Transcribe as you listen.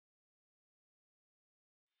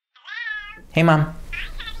Hey, Mom.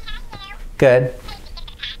 Good.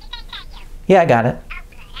 Yeah, I got it.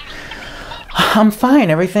 I'm fine.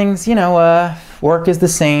 Everything's, work is the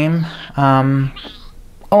same. I'm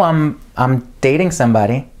dating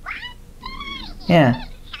somebody. Yeah.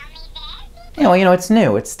 Yeah, well, it's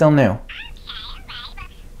new. It's still new.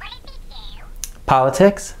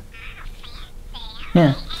 Politics?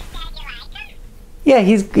 Yeah. Yeah,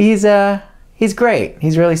 he's great.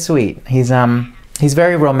 He's really sweet. He's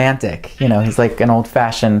very romantic. He's like an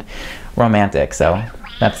old-fashioned romantic, so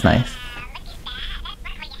that's nice.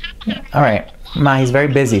 Yeah. All right. Ma, he's very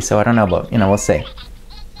busy, so I don't know, but, we'll see.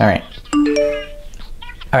 All right.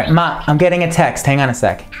 All right, Ma, I'm getting a text. Hang on a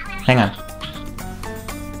sec. Hang on.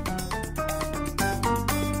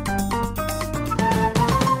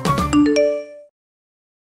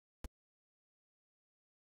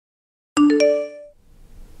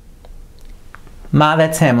 Ma,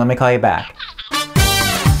 that's him. Let me call you back.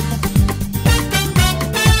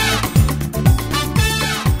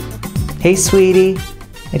 Hey, sweetie.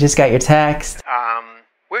 I just got your text.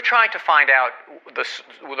 We're trying to find out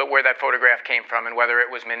where that photograph came from and whether it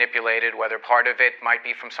was manipulated, whether part of it might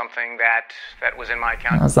be from something that was in my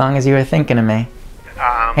account. Well, as long as you were thinking of me.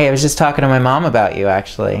 Hey, I was just talking to my mom about you,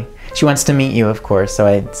 actually. She wants to meet you, of course, so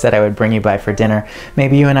I said I would bring you by for dinner.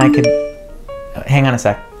 Maybe you and I could... Hang on a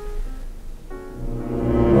sec.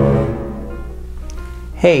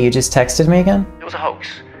 Hey, you just texted me again? It was a hoax.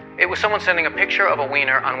 It was someone sending a picture of a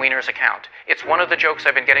wiener on Weiner's account. It's one of the jokes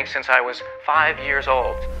I've been getting since I was 5 years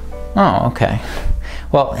old. Oh, okay.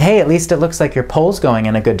 Well, hey, at least it looks like your poll's going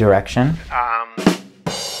in a good direction.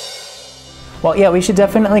 Well, yeah, we should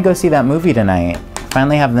definitely go see that movie tonight.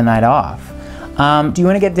 Finally have the night off. Do you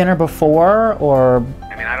want to get dinner before, or...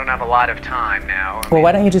 I mean, I don't have a lot of time now. Well,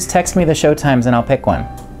 why don't you just text me the show times and I'll pick one.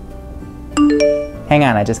 Hang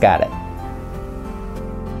on, I just got it.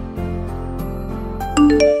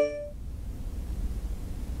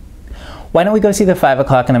 Why don't we go see the 5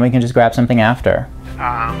 o'clock and then we can just grab something after?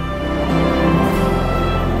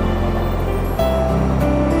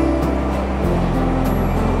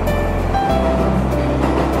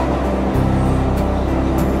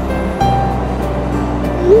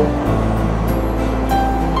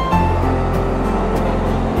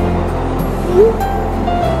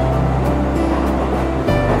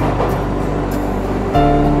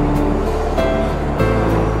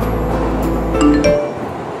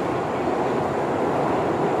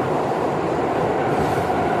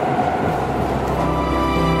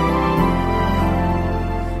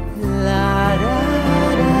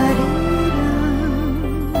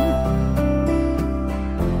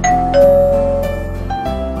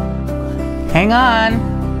 Hang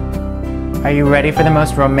on. Are you ready for the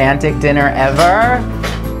most romantic dinner ever?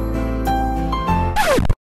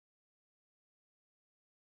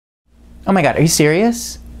 Oh my God, are you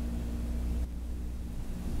serious?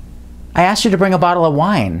 I asked you to bring a bottle of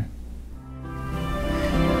wine.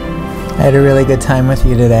 I had a really good time with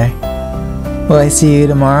you today. Will I see you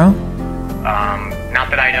tomorrow? Not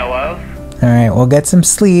that I know of. All right, well, get some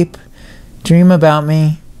sleep. Dream about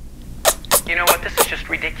me. You know what? This is just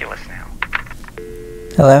ridiculous now.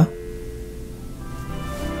 Hello?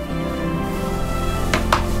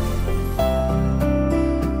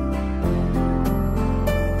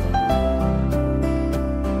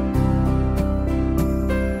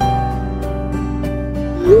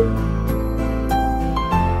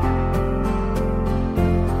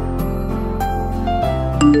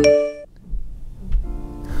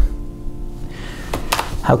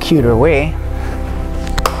 How cute are we?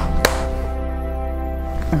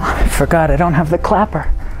 I forgot I don't have the clapper.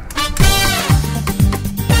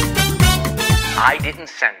 I didn't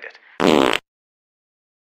send it.